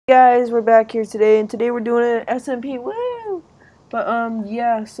Guys, we're back here today, and today we're doing an SMP. Woo! But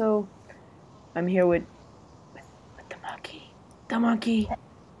yeah. So I'm here with the monkey, Hello.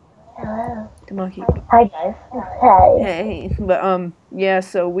 the monkey. Hi guys. Hey. Hey, but yeah.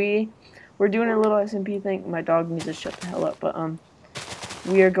 So we're doing a little SMP thing. My dog needs to shut the hell up. But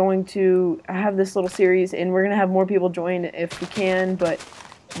we are going to have this little series, and we're gonna have more people join if we can. But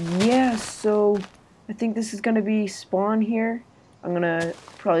yeah, so I think this is gonna be Spawn here. I'm gonna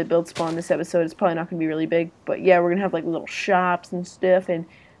probably build Spawn this episode. It's probably not gonna be really big, but yeah, we're gonna have like little shops and stuff. And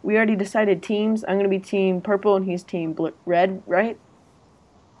we already decided teams. I'm gonna be team purple, and he's team red, right?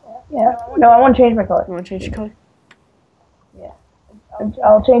 Yeah. No, I want to change my color. You want to change the color? Yeah.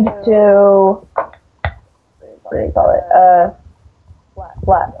 I'll change it to what do you call it?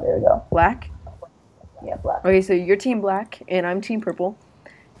 Black. There we go. Black. Yeah, black. Okay, so you're team black, and I'm team purple.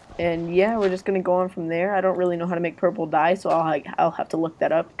 And yeah, we're just gonna go on from there. I don't really know how to make purple dye, so I'll have to look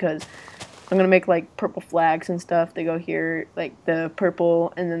that up because I'm gonna make like purple flags and stuff. They go here, like the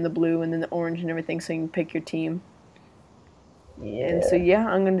purple and then the blue and then the orange and everything, so you can pick your team. Yeah. And so yeah,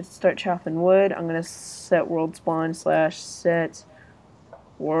 I'm gonna start chopping wood. I'm gonna set world spawn / set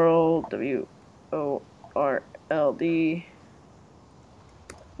world WORLD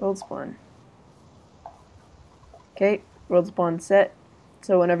world spawn. Okay, world spawn set.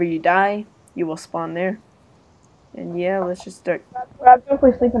 So whenever you die, you will spawn there. And yeah, let's just start. Grab if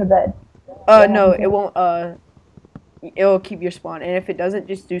we sleep in a bed. No, it won't. It'll keep your spawn, and if it doesn't,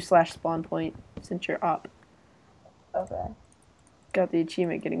 just do / spawn point since you're up. Okay. Got the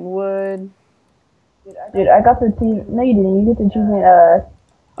achievement getting wood. Dude, I got the team. No, you didn't. You get the achievement.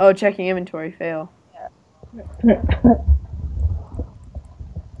 Oh, checking inventory fail.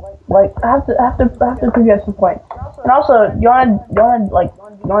 Like I have to prove you at some point. And also, you wanna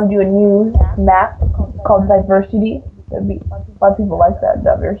do a new map called diversity? That'd be a lot of people like that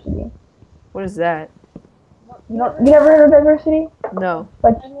diversity. What is that? You never heard of diversity? No.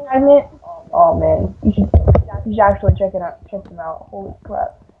 Like it? Oh man, you should actually check them out. Holy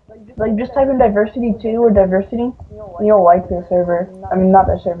crap! Like just type in diversity 2 or diversity, and you'll like the server. I mean not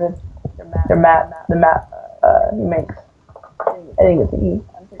the server, the map he makes. I think it's a he.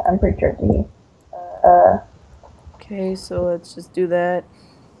 I'm pretty sure it's a he. Okay, so let's just do that.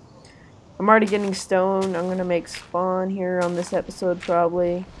 I'm already getting stone. I'm gonna make spawn here on this episode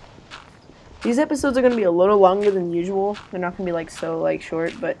probably. These episodes are gonna be a little longer than usual. They're not gonna be like so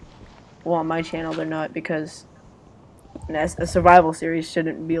short, but well, on my channel they're not because a survival series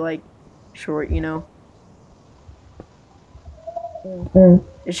shouldn't be like short, you know.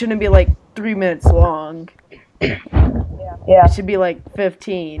 It shouldn't be like 3 minutes long. Yeah. It should be like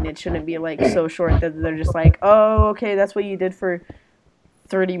 15. It shouldn't be like so short that they're just like, oh, okay, that's what you did for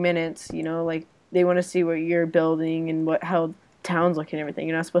 30 minutes. You know, like they want to see what you're building and how towns look and everything.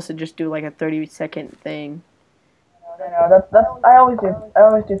 You're not supposed to just do like a 30-second thing. I know that's I always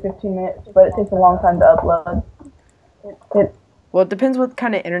do 15 minutes, but it takes a long time to upload. Well, it depends what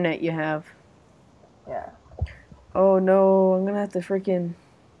kind of internet you have. Yeah. Oh no, I'm gonna have to freaking.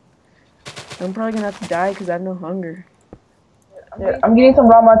 I'm probably gonna have to die because I have no hunger. Yeah, I'm getting some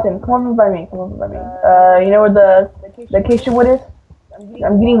raw mutton. Come over by me. You know where the acacia wood is?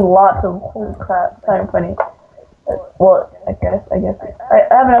 I'm getting lots of. Holy crap! It's not even funny. Well, I guess. I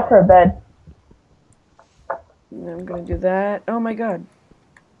have enough for a bed. And I'm gonna do that. Oh my god.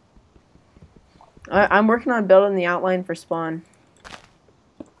 I'm working on building the outline for spawn.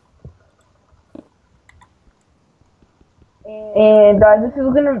 And guys, this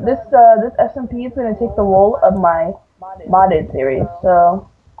SMP is gonna take the role of my modded series. So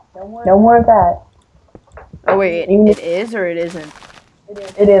no more of that. Oh wait, it is or it isn't?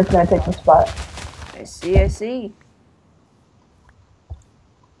 It is gonna take the spot. I see.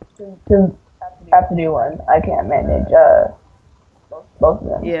 To have to do one. I can't manage both of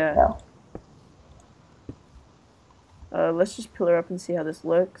them. Yeah. No. Let's just pillar up and see how this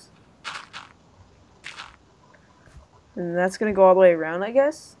looks. And that's gonna go all the way around, I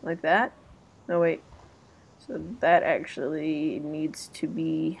guess? Like that? No, wait. So that actually needs to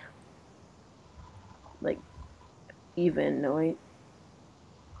be like even. No, wait.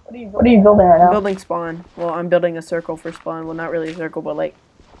 What are you building right now? I'm building spawn. Well, I'm building a circle for spawn. Well, not really a circle, but like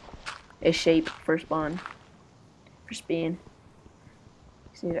a shape for spawn. For spawn.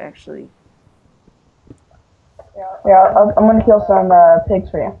 Just need to actually. Yeah, I'm gonna kill some pigs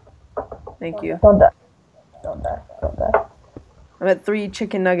for you. Thank you. Don't die. I'm at 3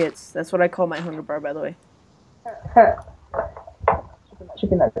 chicken nuggets. That's what I call my hunger bar, by the way.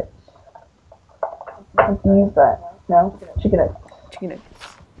 Chicken nuggets. I can use that. No? Chicken nuggets. Chicken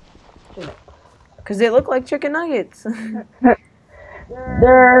nuggets. Because they look like chicken nuggets.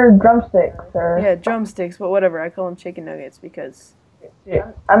 They're drumsticks, or Yeah, drumsticks, but whatever. I call them chicken nuggets because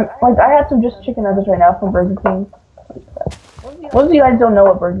I'm like I had some just chicken nuggets right now from Burger King. Most of you guys don't know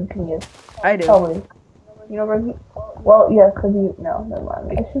what Burger King is. I do. Probably. You know Burger King? Well, yes, because you no, never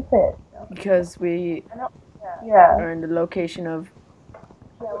mind. I should say it. Because we Yeah. are in the location of.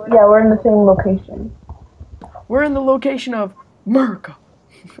 Yeah, we're in the same location. We're in the location of America.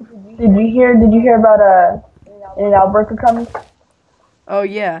 Did you hear about In-N-Out Burger coming? Oh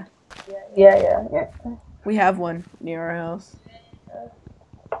yeah, Yeah. we have one near our house.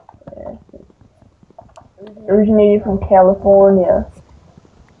 Yeah. Originated from California.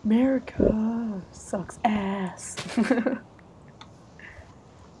 America sucks ass.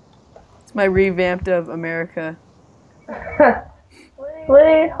 It's my revamped of America.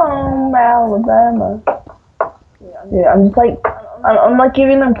 Sweet home Alabama. Yeah, I'm just like I'm like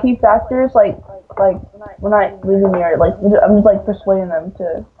giving them key factors like when I live in here, like I'm just like persuading them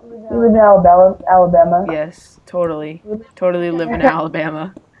to we live in Alabama. Yes, totally live in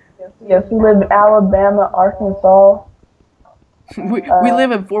Alabama. Yes, we live in Alabama, Arkansas. We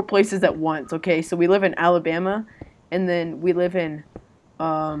live in 4 places at once. Okay, so we live in Alabama, and then we live in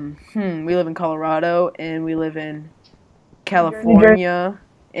Colorado, and we live in California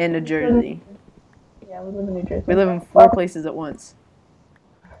and New Jersey. Yeah, we live in New Jersey. We live in 4 places at once.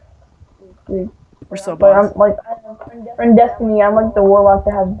 We're so But boss. I'm like in Destiny, I'm like the warlock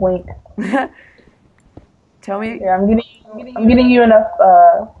that has blink. Tell me. Yeah, I'm getting you enough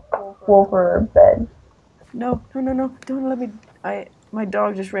wool for bed. No, don't let me. My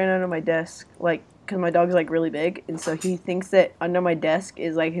dog just ran under my desk, like, cause my dog's like really big, and so he thinks that under my desk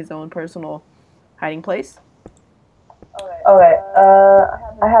is like his own personal hiding place. Okay,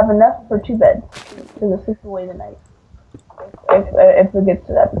 I have enough for 2 beds to sleep away the night. If we get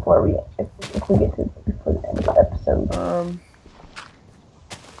to that before we get to before the end of the episode.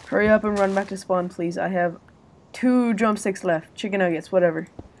 Hurry up and run back to spawn, please. I have 2 drumsticks left, chicken nuggets, whatever.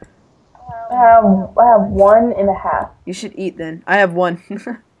 I have 1.5. You should eat then. I have 1.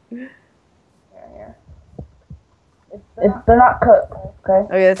 Yeah. They're not cooked, okay?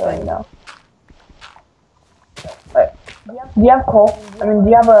 Okay, that's so, fine. You know. Right. Do you have coal? I mean, do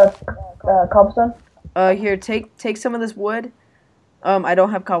you have a cobblestone? Here, take some of this wood. I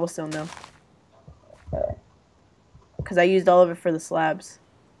don't have cobblestone though. Okay. Cause I used all of it for the slabs.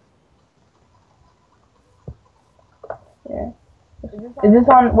 Yeah. Is this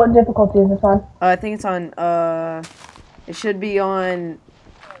on, what difficulty is this on? I think it's on, it should be on...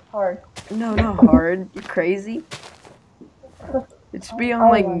 Hard. No, not hard. You're crazy. It should be on,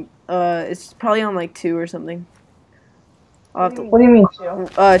 like, it's probably on, like, 2 or something. I'll have to, What do you mean 2?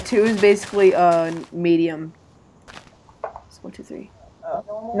 2 is basically, medium. So 1, 2, 3.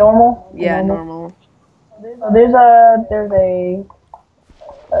 Normal? Yeah, normal. Oh, there's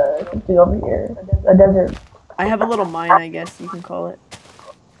something over here. A desert. I have a little mine, I guess you can call it.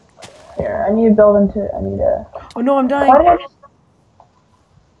 Here, I need to build Oh no, I'm dying! Why did I just...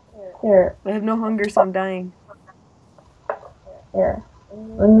 Here. I have no hunger, so I'm dying. Here.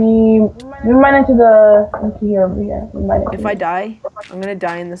 Let me mine into here over here. If I die, I'm gonna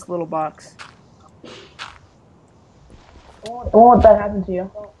die in this little box. I won't let that happen to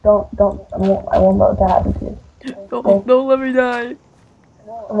you. I won't let that happen to you. Don't let me die.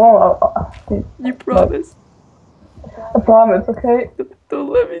 I won't. Dude, You promise. I promise, okay? Don't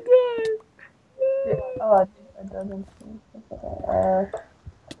let me die. Oh, it doesn't.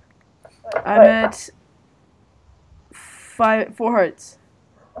 I'm at 4 hearts.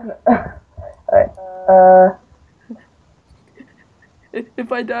 Alright.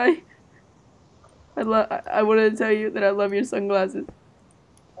 If I die, I want to tell you that I love your sunglasses.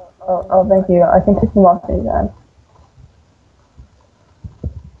 Oh, thank you. I can take them off anytime.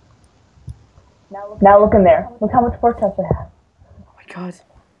 Now look in there. Look how much pork chops I have. Oh my god.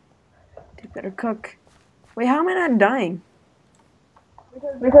 They better cook. Wait, how am I not dying?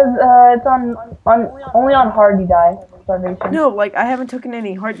 Because it's on only on hard you die. Starvation. No, like I haven't taken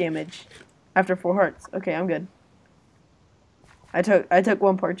any heart damage after 4 hearts. Okay, I'm good. I took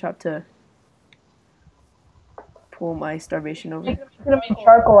 1 pork chop to pull my starvation over. You could have made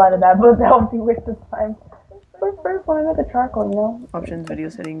charcoal out of that, but that would be a waste of time. First, want to make a charcoal, you know? Options, video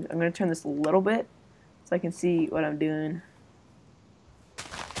settings. I'm gonna turn this a little bit so I can see what I'm doing.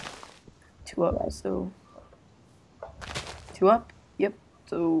 2 up, so 2 up. Yep.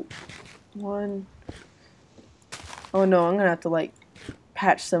 So 1. Oh no, I'm gonna have to like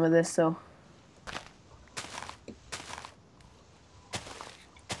patch some of this. So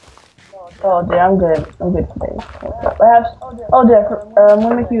Oh, dude, I'm good. I'm good today. I have. Oh, dude, I'm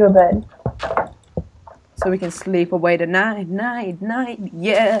gonna make you a bed. so we can sleep away tonight, night,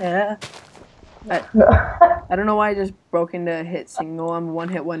 yeah. I don't know why I just broke into a hit single. I'm a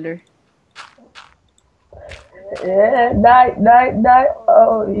one-hit wonder. Yeah, night.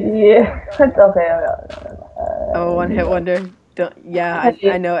 Oh yeah. It's okay. I'm a one-hit wonder. Yeah,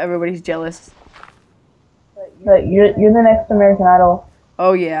 I know everybody's jealous. But you're the next American Idol.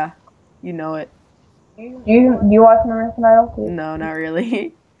 Oh yeah, you know it. Do you watch American Idol too? No, not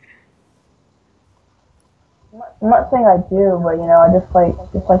really. I'm not saying I do, but you know, I just like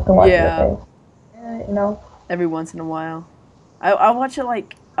to watch Yeah. it. You know. Every once in a while, I'll watch it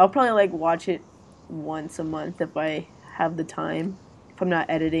I'll probably watch it once a month if I have the time. If I'm not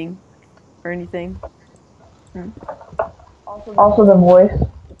editing or anything. Also, the voice.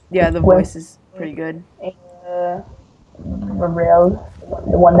 Yeah, the voice is pretty good. Rails,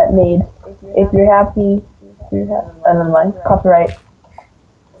 the one that made "If You're Happy," and then copyright.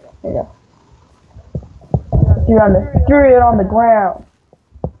 There you go. Threw it on the ground.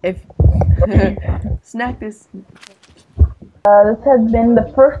 If snack this. This has been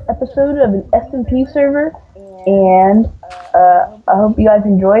the first episode of an Smp server, and I hope you guys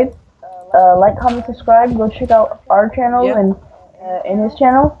enjoyed. Like, comment, subscribe. Go check out our channel and his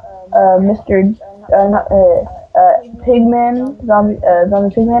channel, Mr. Pigman, Zombie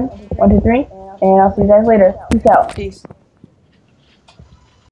Pigman 123, and I'll see you guys later. Peace out. Peace.